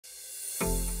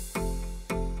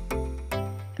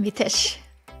Mitesh,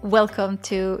 welcome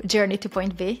to Journey to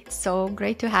Point B. So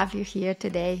great to have you here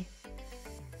today.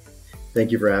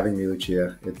 Thank you for having me,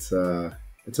 Lucia. It's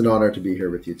an honor to be here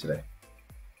with you today.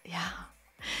 Yeah.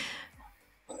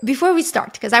 Before we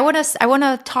start, because I want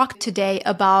to talk today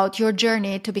about your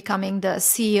journey to becoming the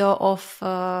CEO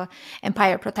of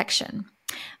Empire Protection.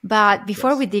 But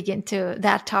before we Yes. dig into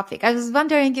that topic, I was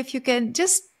wondering if you can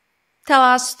just tell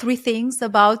us three things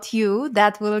about you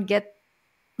that will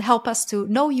help us to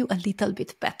know you a little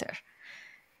bit better.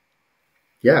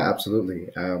 Yeah, absolutely.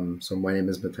 So my name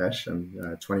is Mitesh.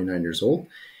 I'm 29 years old.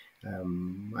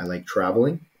 I like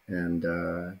traveling, and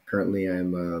currently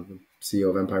I'm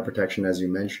CEO of Empire Protection, as you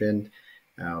mentioned.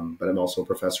 But I'm also a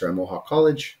professor at Mohawk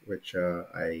College, which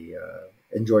I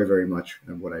enjoy very much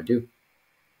in what I do.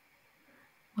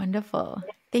 Wonderful.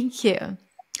 Thank you.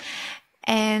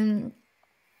 And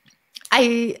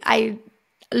I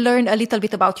learned a little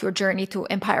bit about your journey to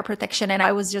Empire Protection, and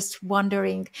I was just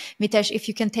wondering, Mitesh, if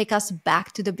you can take us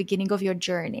back to the beginning of your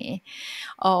journey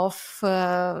of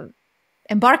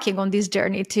embarking on this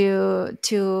journey to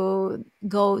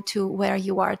go to where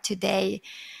you are today.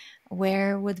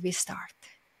 Where would we start?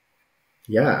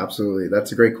 Yeah, absolutely.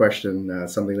 That's a great question.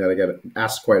 Something that I get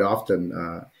asked quite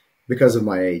often because of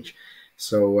my age.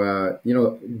 So,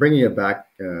 bringing it back,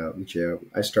 Lucia,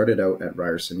 I started out at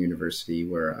Ryerson University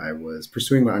where I was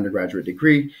pursuing my undergraduate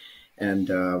degree, and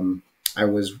I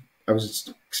was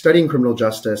studying criminal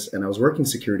justice, and I was working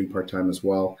security part time as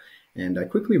well. And I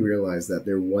quickly realized that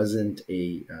there wasn't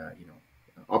a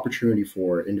opportunity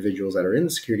for individuals that are in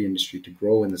the security industry to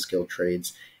grow in the skilled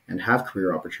trades and have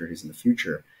career opportunities in the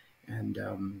future. And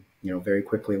very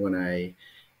quickly when I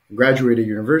graduated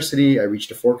university, I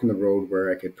reached a fork in the road where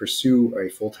I could pursue a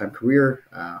full-time career,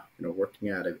 working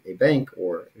at a bank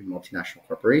or a multinational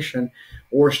corporation,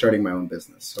 or starting my own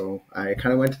business. So I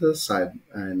kind of went to the side,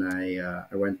 and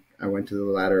I went to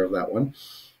the latter of that one,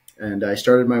 and I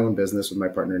started my own business with my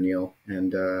partner Neil,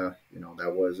 and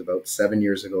that was about 7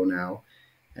 years ago now.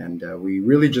 And we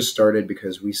really just started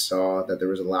because we saw that there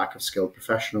was a lack of skilled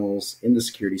professionals in the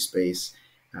security space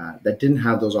that didn't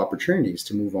have those opportunities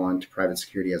to move on to private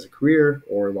security as a career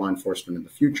or law enforcement in the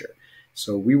future.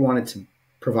 So we wanted to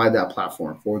provide that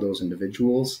platform for those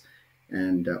individuals,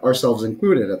 and ourselves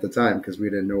included at the time, because we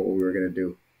didn't know what we were going to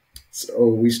do. So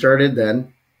we started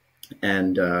then,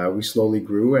 and we slowly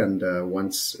grew. And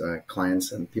once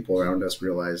clients and people around us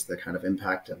realized the kind of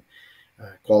impact and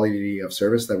quality of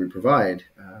service that we provide,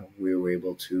 we were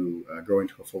able to grow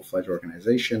into a full-fledged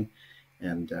organization.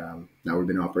 And now we've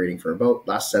been operating for about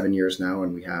last 7 years now,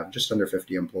 and we have just under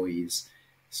 50 employees.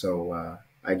 So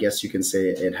I guess you can say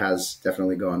it has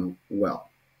definitely gone well.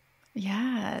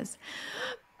 Yes.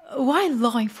 Why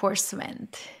law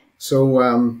enforcement?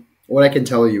 So what I can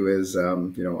tell you is,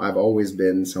 I've always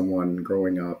been someone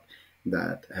growing up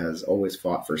that has always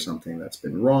fought for something that's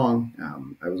been wrong.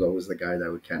 I was always the guy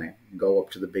that would kind of go up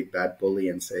to the big bad bully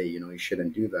and say, you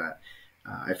shouldn't do that.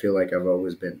 I feel like I've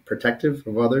always been protective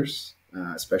of others,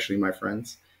 especially my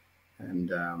friends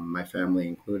and my family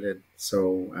included.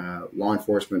 So law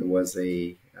enforcement was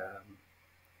a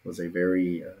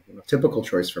very typical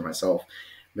choice for myself,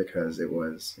 because it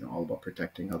was all about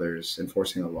protecting others,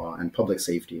 enforcing the law, and public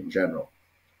safety in general.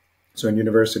 So in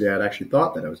university, I had actually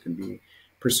thought that I was going to be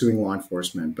pursuing law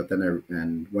enforcement, but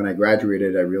and when I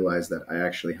graduated, I realized that I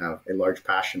actually have a large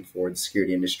passion for the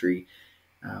security industry,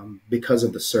 because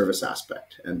of the service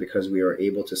aspect, and because we are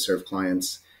able to serve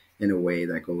clients in a way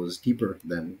that goes deeper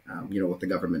than what the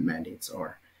government mandates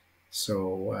are.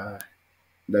 So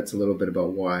that's a little bit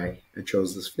about why I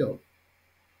chose this field.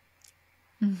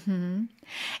 Hmm.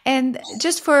 And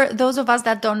just for those of us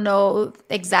that don't know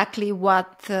exactly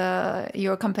what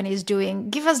your company is doing,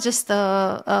 give us just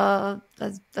a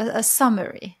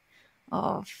summary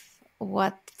of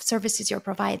what services you're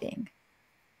providing.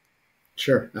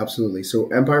 Sure, absolutely. So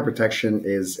Empire Protection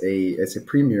is a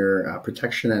premier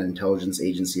protection and intelligence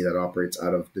agency that operates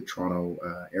out of the Toronto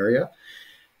area.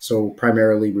 So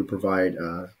primarily, we provide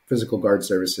physical guard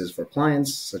services for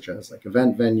clients, such as like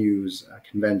event venues,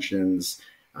 conventions,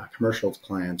 commercial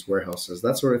clients, warehouses,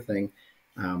 that sort of thing.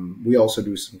 We also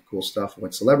do some cool stuff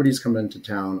when celebrities come into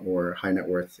town or high net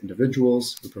worth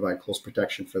individuals. We provide close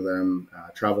protection for them,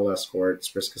 travel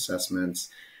escorts, risk assessments,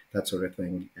 that sort of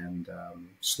thing. And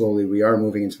slowly, we are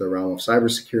moving into the realm of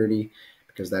cybersecurity,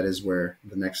 because that is where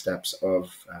the next steps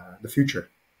of the future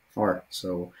are.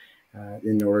 So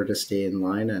in order to stay in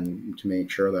line and to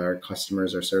make sure that our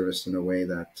customers are serviced in a way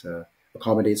that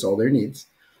accommodates all their needs,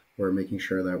 we're making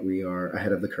sure that we are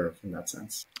ahead of the curve in that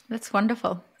sense. That's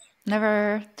wonderful.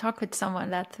 Never talk with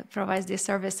someone that provides these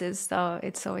services, so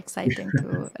it's so exciting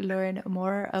to learn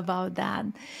more about that.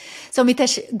 So,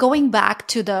 Mitesh, going back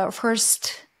to the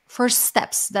first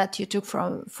steps that you took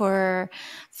from for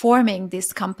forming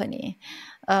this company,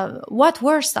 what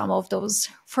were some of those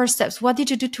first steps? What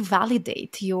did you do to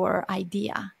validate your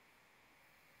idea?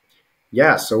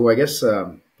 Yeah, so I guess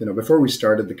before we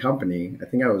started the company, I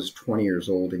think I was 20 years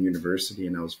old in university,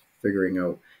 and I was figuring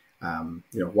out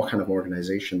what kind of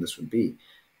organization this would be.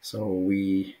 So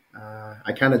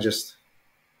I kind of just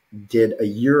did a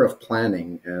year of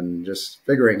planning and just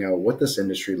figuring out what this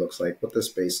industry looks like, what this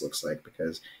space looks like,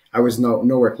 because I was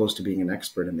nowhere close to being an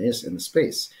expert in the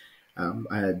space.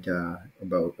 I had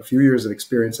about a few years of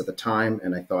experience at the time,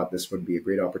 and I thought this would be a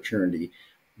great opportunity.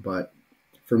 But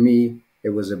for me, it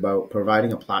was about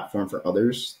providing a platform for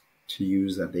others to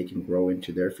use that they can grow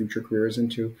into their future careers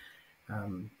into.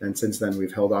 And since then,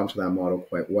 we've held on to that model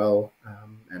quite well.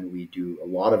 And we do a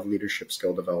lot of leadership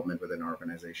skill development within our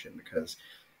organization because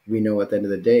we know at the end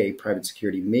of the day, private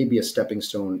security may be a stepping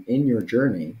stone in your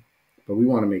journey, but we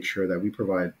want to make sure that we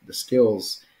provide the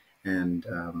skills and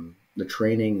the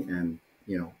training and,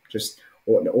 just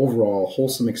an overall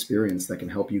wholesome experience that can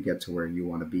help you get to where you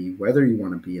want to be, whether you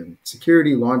want to be in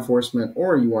security, law enforcement,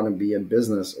 or you want to be in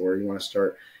business, or you want to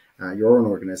start your own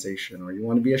organization, or you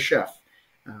want to be a chef.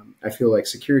 I feel like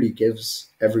security gives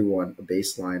everyone a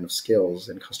baseline of skills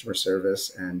in customer service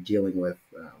and dealing with,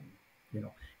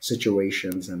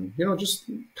 situations and, just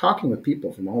talking with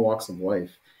people from all walks of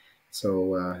life.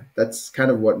 So that's kind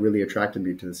of what really attracted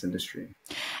me to this industry.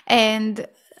 And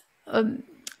um,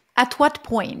 at what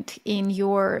point in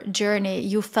your journey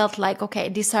you felt like, okay,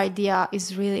 this idea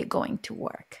is really going to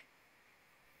work?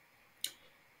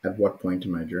 At what point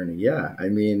in my journey? Yeah, I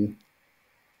mean,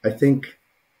 I think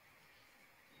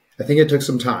I think it took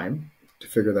some time to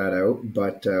figure that out,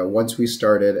 but once we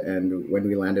started and when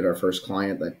we landed our first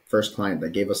client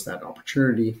that gave us that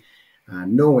opportunity,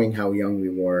 knowing how young we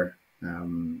were,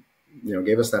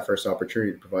 gave us that first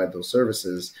opportunity to provide those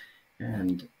services,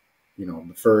 and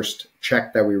the first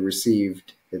check that we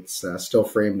received, it's still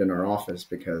framed in our office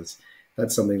because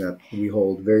that's something that we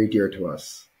hold very dear to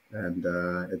us, and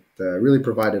it really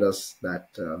provided us that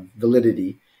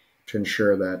validity to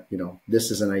ensure that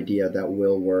this is an idea that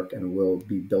will work and will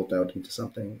be built out into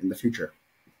something in the future.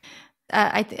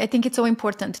 I think it's so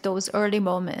important, those early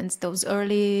moments, those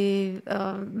early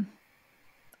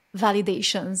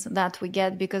validations that we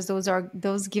get, because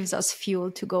those gives us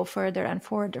fuel to go further and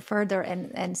further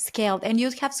and scaled. And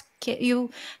you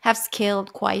have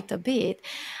scaled quite a bit.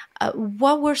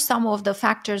 What were some of the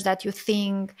factors that you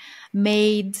think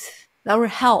made or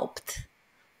helped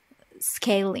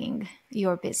scaling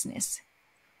your business?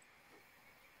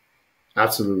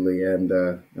 Absolutely, and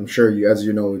I'm sure you, as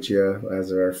you know, Lucia,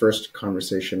 as our first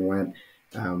conversation went,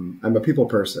 I'm a people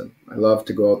person. I love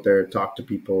to go out there, talk to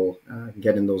people,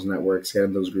 get in those networks, get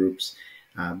in those groups,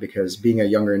 because being a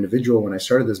younger individual when I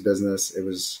started this business, it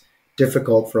was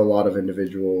difficult for a lot of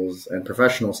individuals and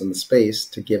professionals in the space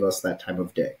to give us that time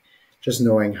of day. Just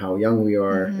knowing how young we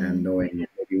are and Hmm. knowing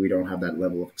maybe we don't have that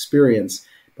level of experience,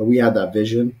 but we had that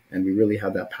vision and we really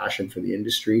had that passion for the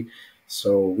industry.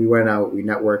 So we went out, we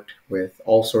networked with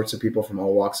all sorts of people from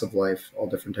all walks of life, all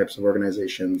different types of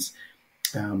organizations,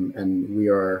 and we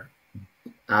are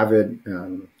avid,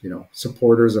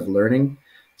 supporters of learning.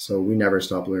 So we never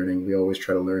stop learning. We always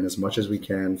try to learn as much as we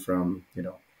can from,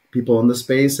 people in the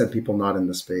space and people not in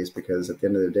the space, because at the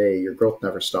end of the day, your growth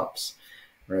never stops,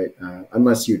 right?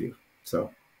 Unless you do.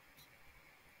 So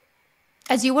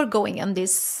As you were going on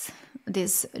this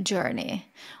journey,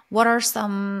 what are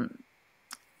some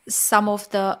of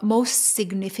the most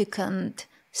significant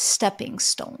stepping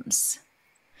stones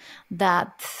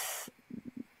that,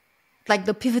 like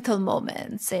the pivotal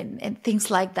moments and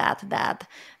things like that, that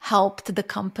helped the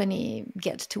company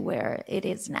get to where it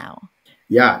is now?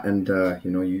 yeah, and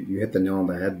you hit the nail on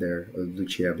the head there,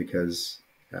 Lucia, because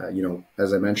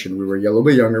as I mentioned, we were a little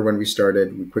bit younger when we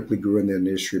started. We quickly grew in the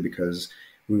industry because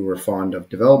we were fond of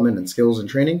development and skills and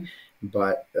training.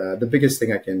 But the biggest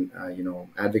thing I can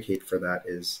advocate for that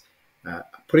is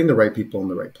putting the right people in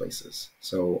the right places.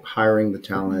 So hiring the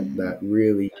talent Mm. that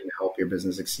really can help your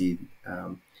business succeed.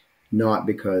 Not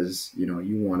because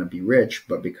you want to be rich,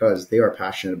 but because they are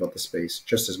passionate about the space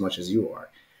just as much as you are.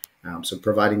 So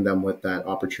providing them with that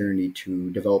opportunity to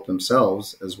develop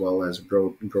themselves as well as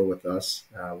grow with us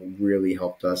really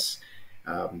helped us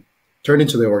um, turn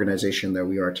into the organization that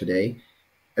we are today.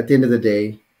 At the end of the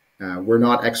day, we're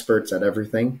not experts at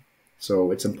everything,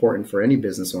 so it's important for any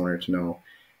business owner to know.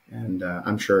 And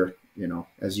I'm sure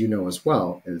as you know as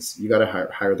well, is you got to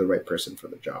hire the right person for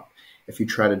the job. If you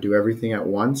try to do everything at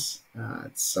once,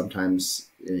 it's sometimes,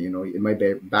 it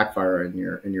might backfire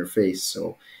in your face.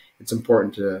 So it's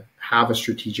important to have a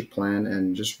strategic plan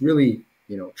and just really,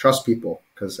 trust people,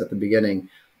 because at the beginning,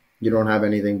 you don't have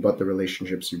anything but the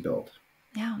relationships you build.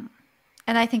 Yeah.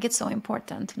 And I think it's so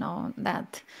important,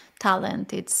 that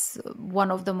talent, it's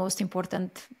one of the most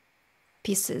important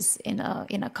pieces in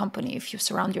a company. If you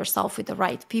surround yourself with the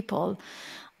right people,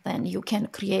 then you can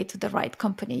create the right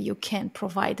company, you can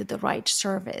provide the right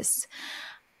service.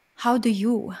 How do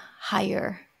you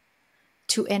hire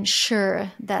to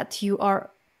ensure that you are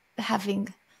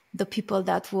having the people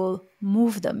that will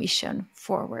move the mission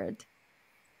forward?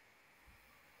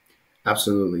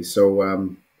 Absolutely.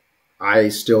 So I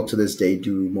still to this day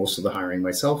do most of the hiring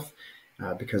myself,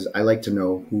 because I like to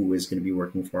know who is going to be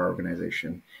working for our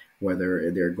organization, whether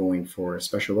they're going for a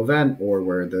special event or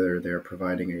whether they're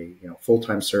providing a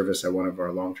full-time service at one of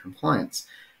our long-term clients.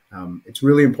 It's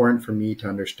really important for me to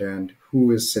understand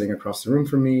who is sitting across the room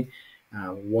from me,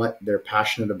 what they're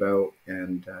passionate about,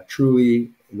 and truly,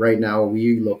 right now,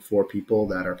 we look for people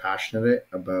that are passionate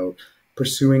about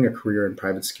pursuing a career in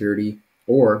private security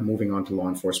or moving on to law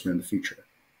enforcement in the future.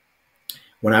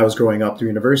 When I was growing up through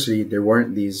university, there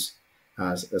weren't these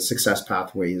success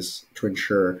pathways to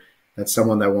ensure that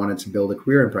someone that wanted to build a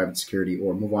career in private security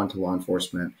or move on to law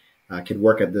enforcement could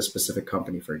work at this specific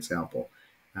company, for example.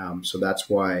 So that's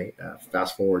why,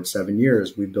 fast forward 7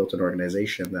 years, we've built an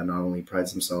organization that not only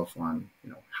prides themselves on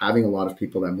having a lot of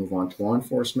people that move on to law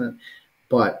enforcement,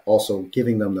 but also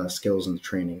giving them the skills and the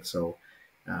training. So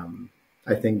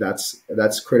I think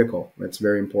that's critical. It's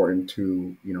very important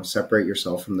to separate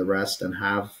yourself from the rest and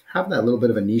have that little bit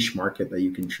of a niche market that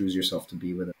you can choose yourself to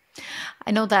be with.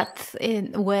 I know that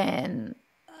when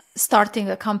starting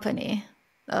a company,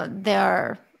 there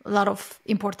are a lot of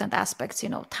important aspects,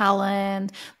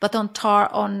 talent, but on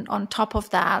top of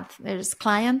that, there's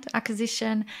client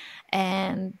acquisition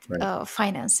and Right.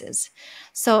 finances.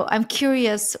 So I'm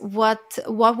curious, what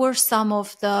were some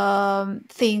of the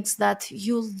things that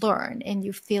you learned and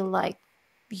you feel like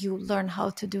you learn how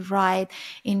to do right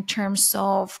in terms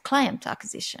of client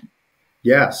acquisition?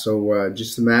 Yeah, so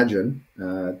just imagine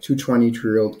two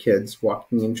 22-year-old kids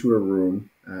walking into a room,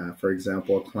 for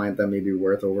example, a client that may be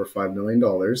worth over $5 million,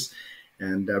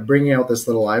 and bringing out this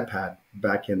little iPad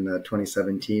back in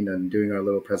 2017 and doing our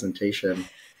little presentation,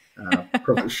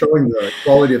 showing the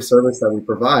quality of service that we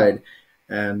provide.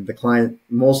 And the client,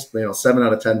 7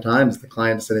 out of 10 times, the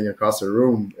client sitting across the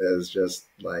room is just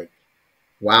like,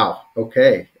 wow,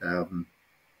 okay,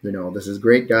 this is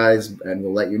great, guys, and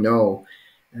we'll let you know.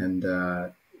 And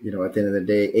at the end of the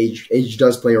day, age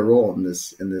does play a role in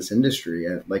this industry,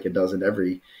 like it does in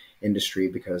every industry,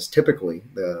 because typically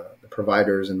the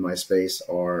providers in my space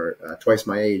are twice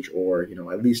my age, or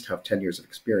at least have 10 years of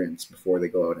experience before they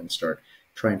go out and start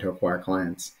trying to acquire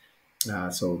clients.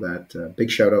 So that big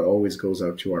shout out always goes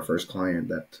out to our first client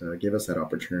that gave us that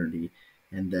opportunity.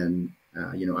 And then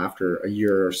after a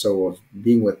year or so of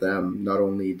being with them, not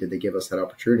only did they give us that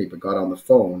opportunity, but got on the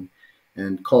phone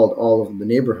and called all of the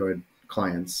neighborhood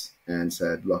clients and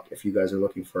said, look, if you guys are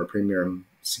looking for a premium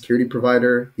security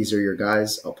provider, these are your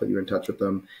guys. I'll put you in touch with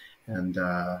them. And,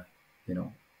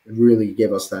 it really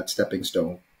gave us that stepping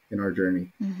stone in our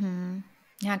journey. Mm-hmm.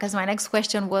 Yeah, because my next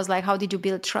question was like, how did you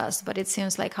build trust? But it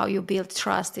seems like how you build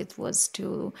trust, it was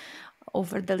to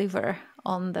over deliver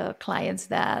on the clients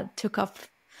that took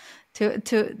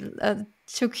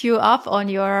you up on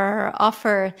your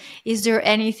offer. Is there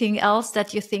anything else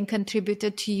that you think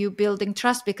contributed to you building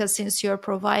trust? Because since you're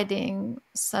providing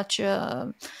such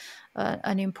an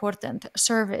important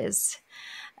service,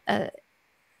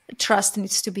 trust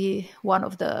needs to be one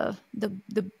of the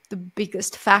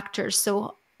biggest factors.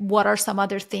 So what are some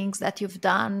other things that you've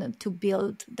done to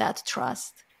build that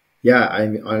trust? Yeah, I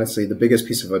mean, honestly, the biggest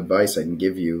piece of advice I can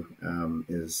give you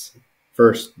is,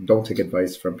 first, don't take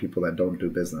advice from people that don't do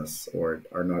business or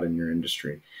are not in your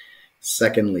industry.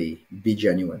 Secondly, be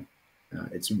genuine.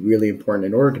 It's really important.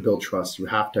 In order to build trust, you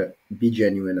have to be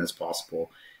genuine as possible,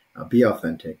 be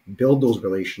authentic, build those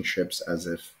relationships as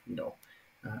if,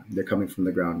 they're coming from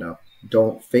the ground up.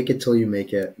 Don't fake it till you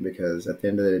make it, because at the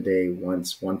end of the day,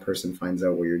 once one person finds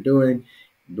out what you're doing,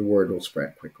 the word will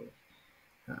spread quickly.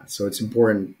 So it's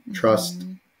important. Trust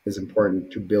Mm-hmm. is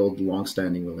important to build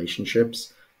long-standing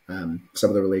relationships. Some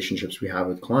of the relationships we have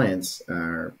with clients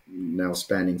are now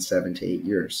spanning 7 to 8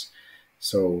 years.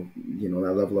 So,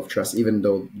 that level of trust, even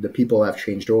though the people have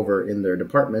changed over in their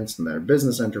departments and their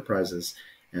business enterprises,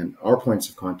 and our points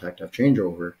of contact have changed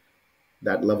over,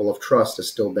 that level of trust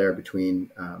is still there between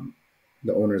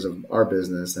the owners of our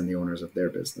business and the owners of their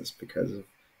business because of,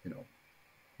 you know,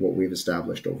 what we've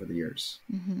established over the years.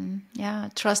 Yeah,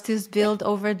 trust is built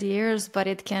over the years, but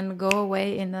it can go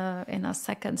away in a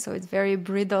second. So it's very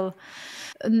brittle.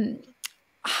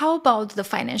 How about the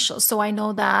financials? So I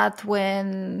know that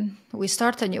when we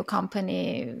start a new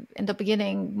company, in the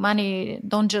beginning, money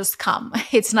don't just come.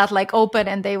 It's not like open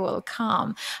and they will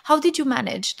come. How did you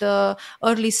manage the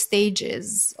early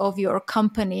stages of your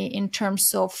company in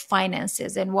terms of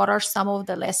finances? And what are some of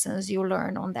the lessons you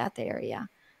learn on that area?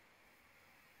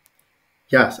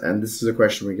 Yes, and this is a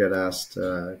question we get asked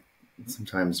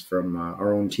sometimes from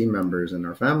our own team members and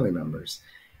our family members.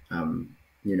 Um,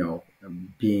 you know,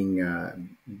 being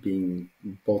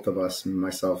both of us,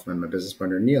 myself and my business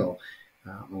partner Neil,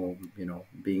 all, you know,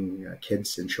 being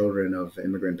kids and children of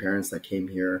immigrant parents that came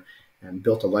here and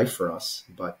built a life for us,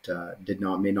 but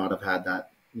may not have had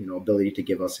that, you know, ability to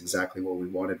give us exactly what we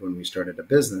wanted when we started a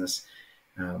business.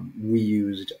 We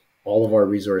used all of our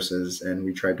resources and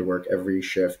we tried to work every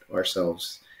shift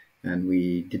ourselves. And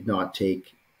we did not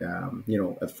take, you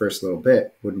know, at first little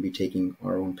bit, wouldn't be taking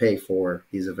our own pay for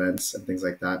these events and things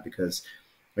like that. Because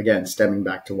again, stemming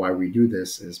back to why we do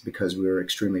this is because we were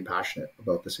extremely passionate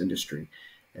about this industry.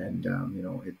 And, you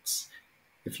know, it's,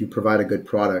 if you provide a good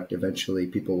product, eventually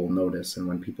people will notice. And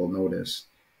when people notice,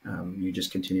 you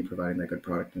just continue providing that good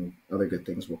product and other good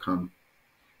things will come.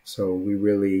 So we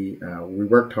really we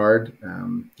worked hard.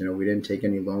 You know, we didn't take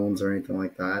any loans or anything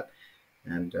like that,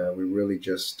 and we really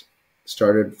just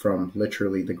started from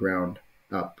literally the ground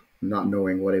up, not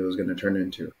knowing what it was going to turn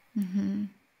into.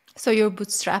 So you're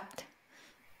bootstrapped.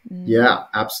 Yeah,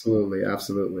 absolutely,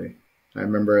 absolutely. I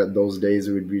remember those days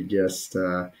we would be just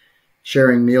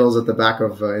sharing meals at the back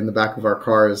of in the back of our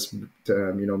cars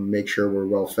to you know, make sure we're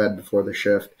well fed before the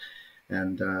shift,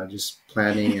 and just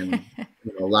planning and,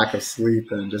 you know, lack of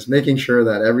sleep and just making sure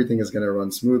that everything is going to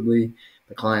run smoothly.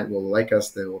 The client will like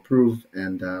us, they will approve,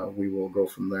 and we will go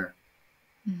from there.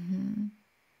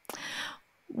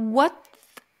 What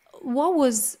what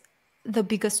was the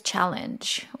biggest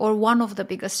challenge or one of the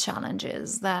biggest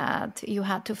challenges that you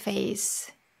had to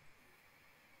face?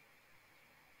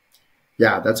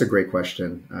 Yeah, that's a great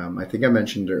question. I think I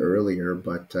mentioned it earlier,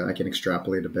 but I can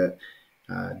extrapolate a bit.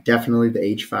 Definitely the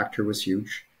age factor was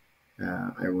huge.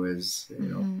 I was, you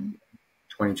know,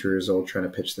 22 years old trying to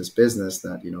pitch this business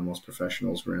that, you know, most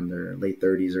professionals were in their late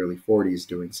 30s, early 40s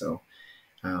doing so.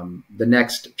 The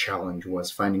next challenge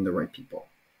was finding the right people.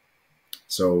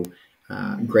 So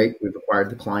great, we've acquired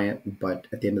the client, but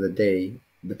at the end of the day,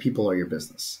 the people are your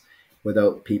business.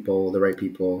 Without people, the right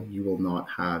people, you will not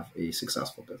have a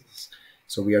successful business.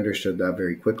 So we understood that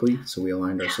very quickly. So we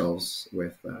aligned ourselves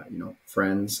with you know,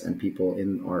 friends and people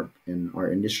in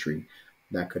our industry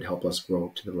that could help us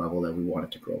grow to the level that we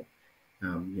wanted to grow.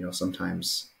 You know,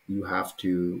 sometimes you have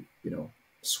to, you know,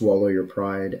 swallow your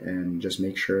pride and just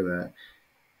make sure that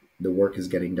the work is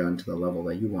getting done to the level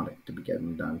that you want it to be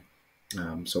getting done.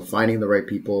 So finding the right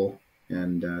people,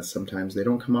 and sometimes they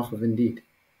don't come off of Indeed,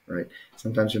 right?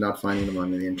 Sometimes you're not finding them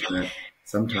on the internet.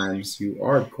 Sometimes you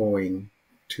are going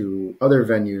to other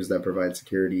venues that provide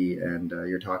security, and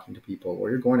you're talking to people,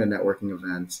 or you're going to networking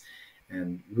events,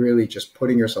 and really just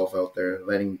putting yourself out there,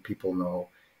 letting people know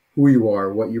who you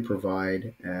are, what you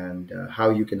provide, and how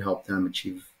you can help them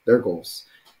achieve their goals.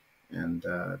 And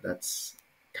that's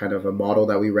kind of a model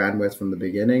that we ran with from the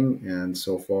beginning. And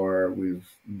so far, we've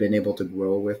been able to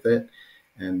grow with it.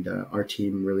 And our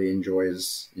team really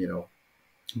enjoys, you know,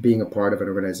 being a part of an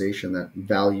organization that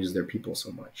values their people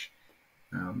so much.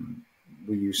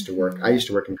 We used to work, I used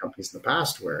to work in companies in the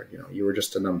past where, you know, you were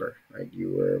just a number, right?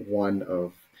 You were one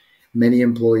of many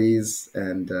employees,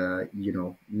 and, you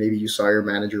know, maybe you saw your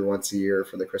manager once a year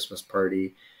for the Christmas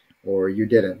party, or you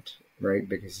didn't, right?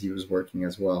 Because he was working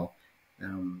as well.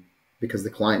 Because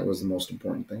the client was the most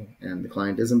important thing, and the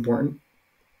client is important.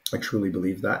 I truly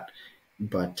believe that.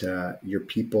 But your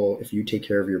people, if you take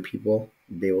care of your people,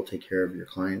 they will take care of your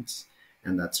clients,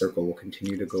 and that circle will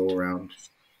continue to go around,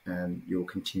 and you will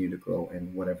continue to grow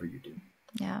in whatever you do.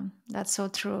 Yeah, that's so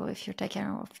true. If you take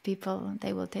care of people,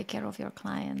 they will take care of your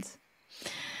clients.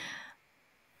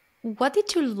 What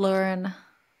did you learn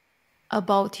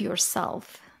about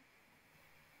yourself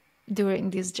during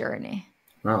this journey?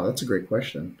 Wow, that's a great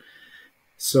question.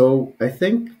 So I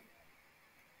think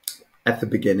at the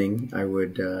beginning, I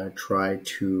would try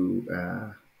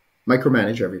to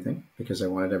micromanage everything because I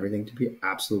wanted everything to be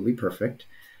absolutely perfect.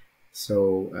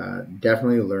 So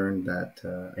definitely learned that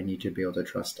I need to be able to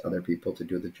trust other people to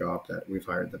do the job that we've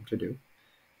hired them to do.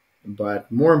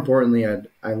 But more importantly,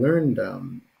 I learned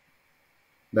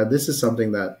that this is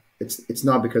something that it's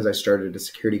not because I started a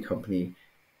security company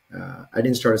I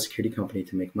didn't start a security company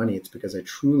to make money. It's because I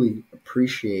truly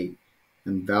appreciate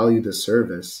and value the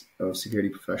service of security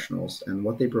professionals and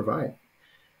what they provide.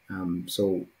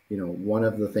 So, one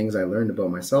of the things I learned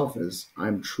about myself is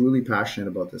I'm truly passionate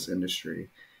about this industry.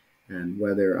 And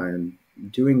whether I'm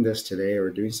doing this today or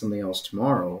doing something else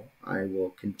tomorrow, I will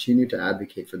continue to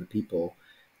advocate for the people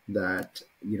that,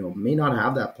 may not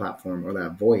have that platform or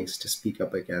that voice to speak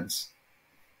up against,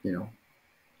 you know,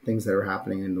 things that are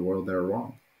happening in the world that are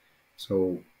wrong.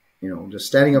 So, just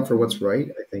standing up for what's right,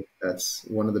 I think that's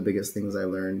one of the biggest things I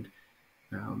learned,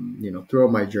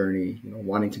 throughout my journey,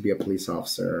 wanting to be a police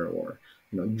officer or,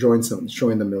 join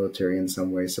the military in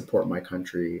some way, support my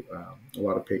country, a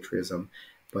lot of patriotism.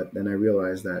 But then I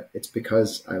realized that it's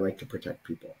because I like to protect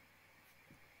people.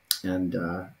 And,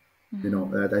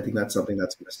 I think that's something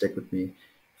that's going to stick with me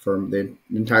for the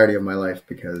entirety of my life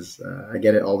because I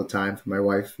get it all the time from my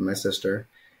wife and my sister.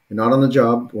 You're not on the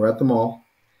job. We're at the mall.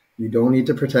 You don't need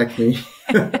to protect me.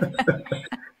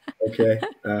 Okay.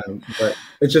 But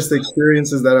it's just the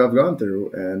experiences that I've gone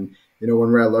through. And,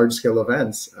 when we're at large scale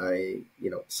events,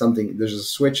 there's a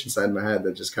switch inside my head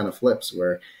that just kind of flips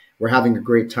where we're having a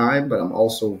great time, but I'm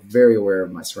also very aware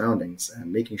of my surroundings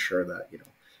and making sure that,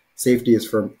 safety is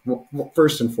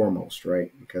first and foremost,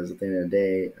 right? Because at the end of the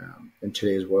day, in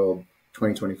today's world,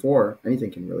 2024, anything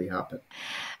can really happen.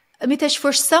 Mitesh,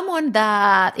 for someone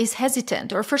that is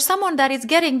hesitant or for someone that is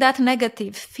getting that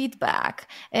negative feedback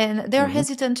and they're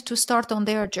hesitant to start on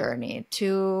their journey,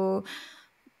 to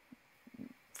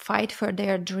fight for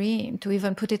their dream, to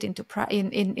even put it into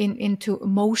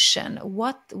motion,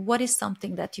 what is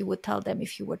something that you would tell them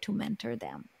if you were to mentor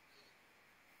them?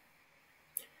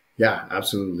 Yeah,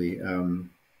 absolutely.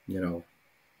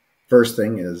 First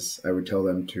thing is I would tell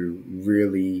them to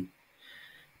really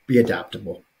be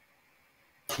adaptable.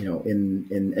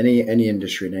 In any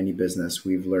industry, in any business,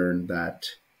 we've learned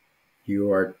that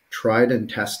you are tried and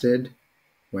tested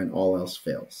when all else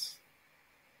fails.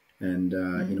 And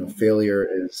failure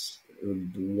is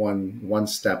one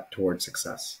step towards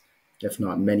success, if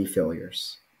not many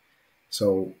failures.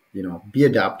 So be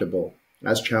adaptable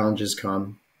as challenges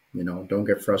come. Don't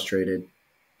get frustrated.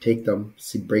 Take them,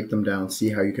 break them down, see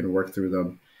how you can work through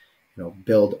them.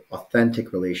 Build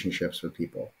authentic relationships with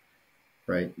people,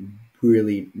 right?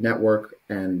 Really network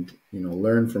and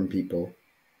learn from people.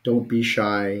 Don't be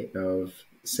shy of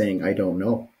saying I don't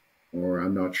know or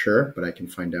I'm not sure, but I can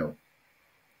find out.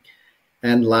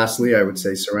 And lastly, I would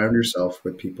say surround yourself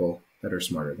with people that are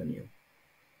smarter than you.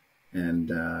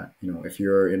 And if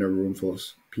you're in a room full of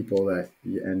people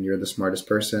and you're the smartest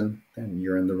person, then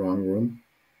you're in the wrong room.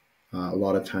 A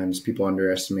lot of times, people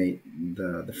underestimate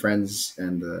the friends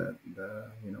and the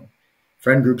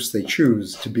friend groups they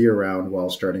choose to be around while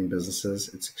starting businesses.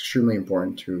 It's extremely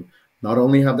important to not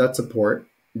only have that support,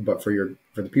 but for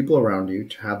the people around you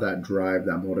to have that drive,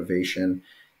 that motivation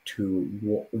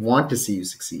to want to see you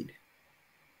succeed.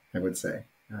 I would say,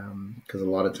 because a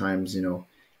lot of times,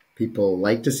 people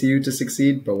like to see you to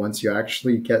succeed, but once you're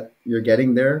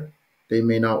getting there, they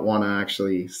may not want to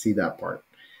actually see that part.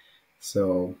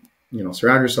 So,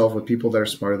 surround yourself with people that are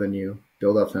smarter than you,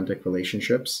 build authentic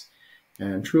relationships,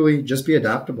 and truly just be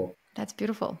adaptable. That's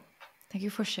beautiful. Thank you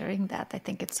for sharing that. I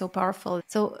think it's so powerful.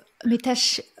 So,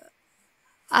 Mitesh,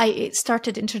 I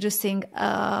started introducing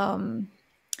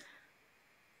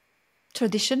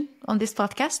tradition on this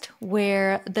podcast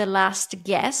where the last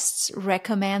guests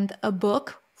recommend a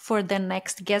book for the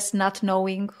next guest, not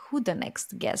knowing who the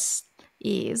next guest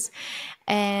is.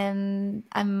 And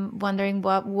I'm wondering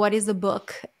what is a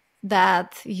book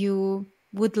that you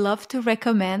would love to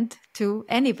recommend to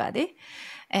anybody,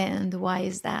 and why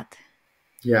is that?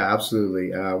 Yeah,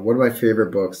 absolutely. One of my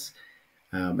favorite books,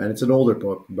 and it's an older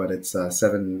book, but it's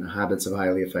Seven Habits of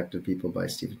Highly Effective People by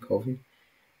Stephen Covey.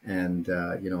 And,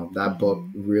 that book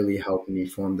really helped me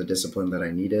form the discipline that I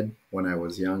needed when I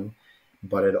was young,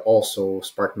 but it also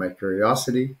sparked my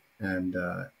curiosity. And,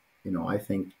 I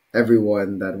think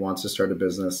everyone that wants to start a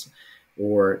business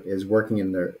or is working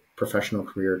in their professional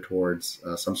career towards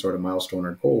some sort of milestone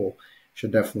or goal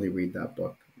should definitely read that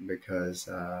book because,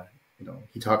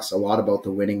 he talks a lot about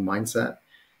the winning mindset.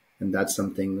 And that's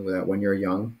something that when you're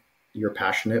young, you're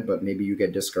passionate, but maybe you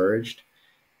get discouraged.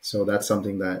 So that's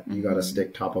something that you got to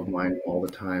stick top of mind all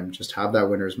the time. Just have that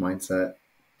winner's mindset,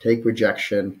 take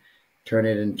rejection, turn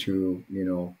it into,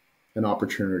 an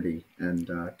opportunity and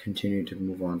continue to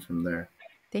move on from there.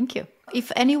 Thank you.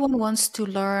 If anyone wants to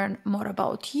learn more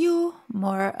about you,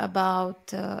 more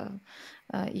about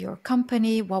your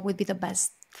company, what would be the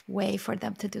best way for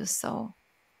them to do so?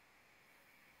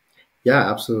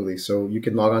 Yeah, absolutely. So you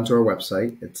can log on to our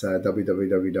website. It's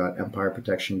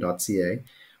www.empireprotection.ca,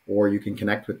 or you can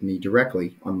connect with me directly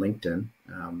on LinkedIn.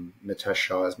 Mitesh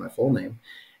Shah is my full name.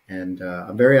 And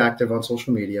I'm very active on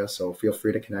social media, so feel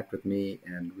free to connect with me,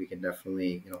 and we can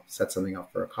definitely, set something up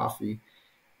for a coffee.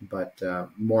 But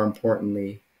more importantly,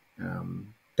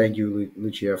 thank you,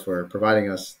 Lucia, for providing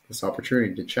us this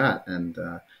opportunity to chat and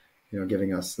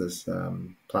giving us this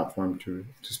platform to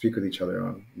speak with each other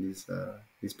on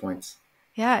these points.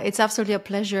 Yeah, it's absolutely a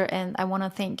pleasure. And I want to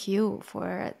thank you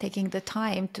for taking the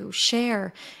time to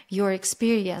share your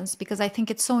experience, because I think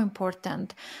it's so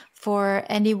important for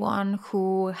anyone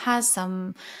who has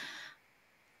some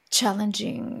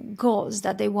challenging goals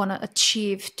that they want to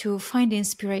achieve to find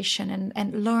inspiration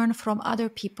and learn from other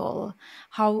people.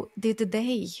 How did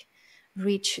they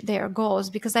reach their goals?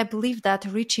 Because I believe that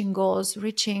reaching goals,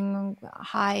 reaching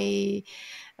high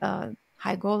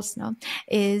goals, no,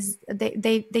 is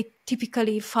they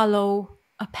typically follow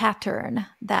a pattern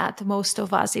that most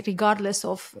of us, regardless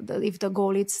of if the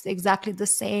goal is exactly the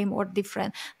same or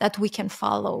different, that we can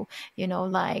follow.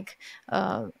 Like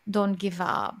don't give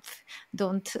up,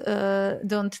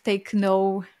 don't take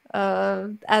no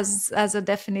as a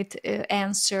definite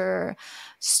answer.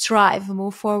 Strive,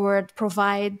 move forward,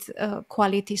 provide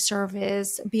quality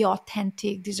service, be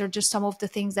authentic. These are just some of the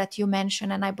things that you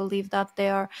mentioned, and I believe that they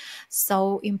are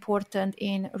so important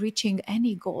in reaching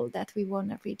any goal that we want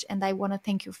to reach. And I want to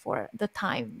thank you for the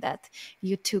time that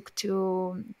you took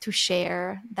to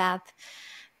share that.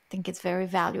 I think it's very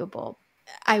valuable.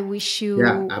 I wish Yeah,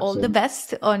 you all the absolutely.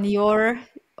 best on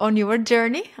your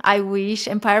journey. I wish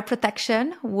Empire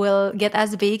Protection will get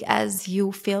as big as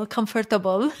you feel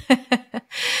comfortable.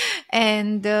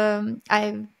 And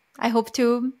I hope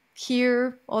to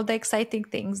hear all the exciting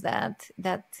things that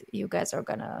you guys are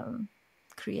gonna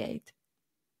create.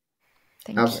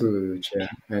 Thank you. Absolutely, Lucia.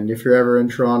 And if you're ever in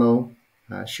Toronto,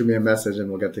 shoot me a message and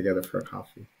we'll get together for a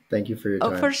coffee. Thank you for your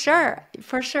Oh, for time. sure.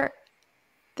 For sure.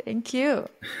 Thank you.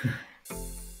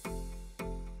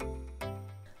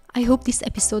 I hope this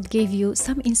episode gave you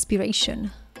some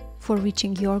inspiration for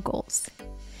reaching your goals.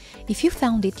 If you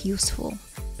found it useful,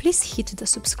 please hit the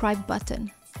subscribe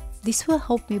button. This will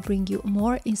help me bring you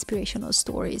more inspirational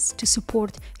stories to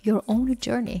support your own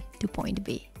journey to point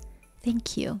B.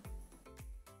 Thank you.